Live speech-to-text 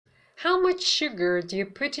How much sugar do you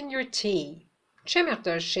put in your tea? چه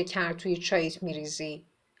مقدار شکر توی چایت میریزی؟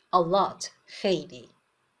 A lot. خیلی.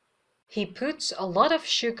 He puts a lot of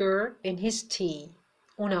sugar in his tea.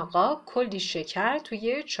 اون آقا کلی شکر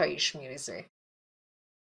توی چایش میریزه.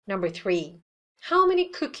 Number 3. How many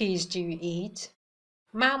cookies do you eat?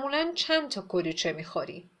 معمولاً چند تا کلوچه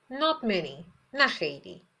میخوری؟ Not many. نه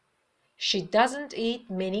خیلی. She doesn't eat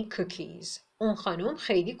many cookies. اون خانوم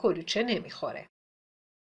خیلی کلوچه نمیخوره.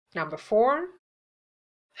 Number 4.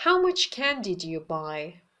 How much candy do you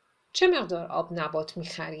buy? چه مقدار آب نبات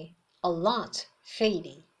میخری؟ A lot.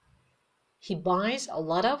 خیلی. He buys a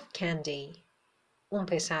lot of candy. اون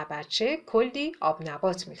پسر بچه کلی آب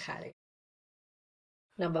نبات میخره.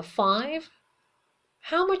 Number 5.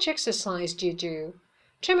 How much exercise do you do?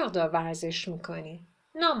 چه مقدار ورزش میکنی؟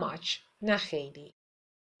 Not much. نه خیلی.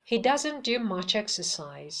 He doesn't do much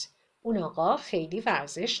exercise. اون آقا خیلی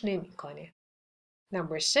ورزش نمیکنه.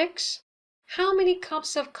 Number 6. How many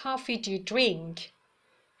cups of coffee do you drink?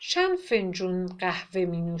 چند فنجون قهوه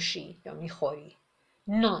می نوشی یا می خوری؟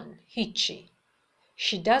 None. هیچی.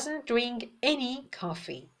 She doesn't drink any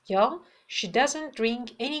coffee. یا She doesn't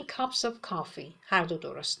drink any cups of coffee. هر دو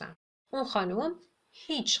درستن. اون خانم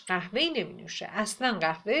هیچ قهوه‌ای نمی نوشه. اصلا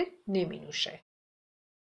قهوه نمی نوشه.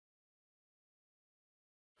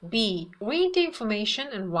 B. Read the information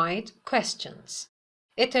and write questions.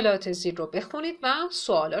 اطلاعات زیر رو بخونید و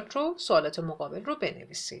سوالات مقابل رو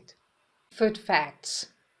بنویسید. Food facts.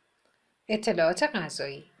 اطلاعات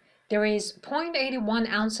غذایی. There is 0.81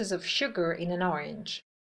 ounces of sugar in an orange.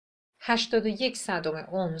 81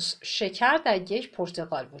 اونس شکر در یک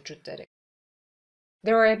پرتقال وجود داره.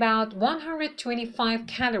 There are about 125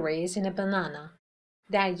 calories in a banana.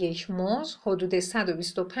 در یک موز حدود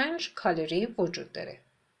 125 کالری وجود داره.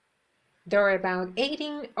 There are about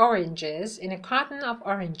 18 oranges in a carton of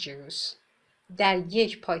orange juice. در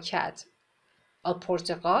یک پاکت آب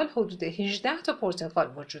پرتقال حدود 18 تا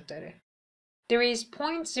پرتقال وجود داره. There is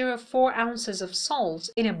 0.04 ounces of salt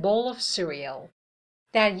in a bowl of cereal.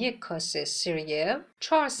 در یک کاسه سیریل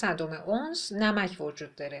 400 اونس نمک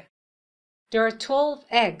وجود داره. There are 12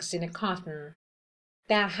 eggs in a carton.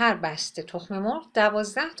 در هر بسته تخم مرغ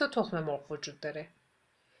 12 تا تخم مرغ وجود داره.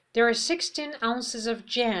 There are 16 ounces of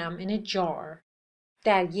jam in a jar.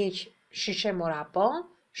 در یک شیشه مربا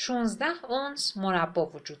 16 اونس مربا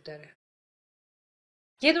وجود داره.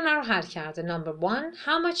 یه دونه رو حل کرده. Number 1.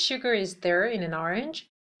 How much sugar is there in an orange?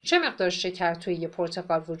 چه مقدار شکر توی یه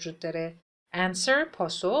پرتقال وجود داره؟ Answer.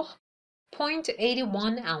 پاسخ.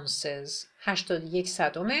 0.81 ounces.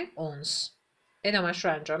 81 اونس. ادامهش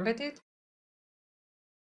رو انجام بدید.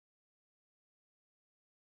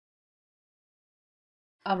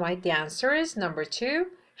 Alright, the answer is number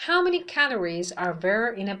 2. How many calories are there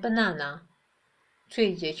in a banana? توی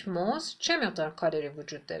یک موز چه مقدار کالری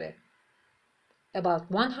وجود داره؟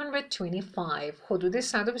 About 125. حدود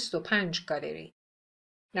 125 کالری.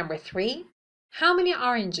 Number 3. How many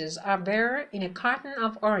oranges are there in a carton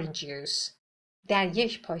of orange juice? در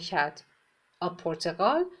یک پاکت آب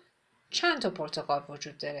پرتقال چند تا پرتقال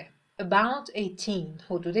وجود داره؟ About 18.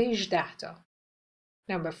 حدود 18 تا.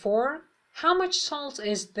 Number 4. How much salt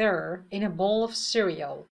is there in a bowl of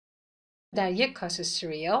cereal? در یک کاسه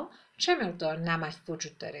سیریال چه مقدار نمک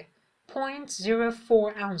وجود داره؟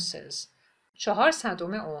 0.04 ounces. 400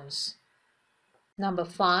 اونس. Number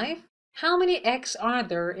 5. How many eggs are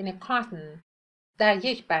there in a carton? در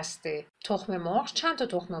یک بسته تخم مرغ چند تا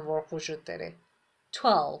تخم مرغ وجود داره؟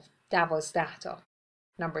 12 تا.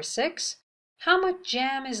 Number 6. How much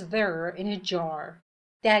jam is there in a jar?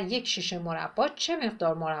 در یک شیشه مربا چه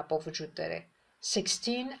مقدار مربا وجود داره؟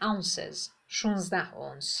 16 ounces. 16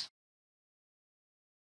 اونس.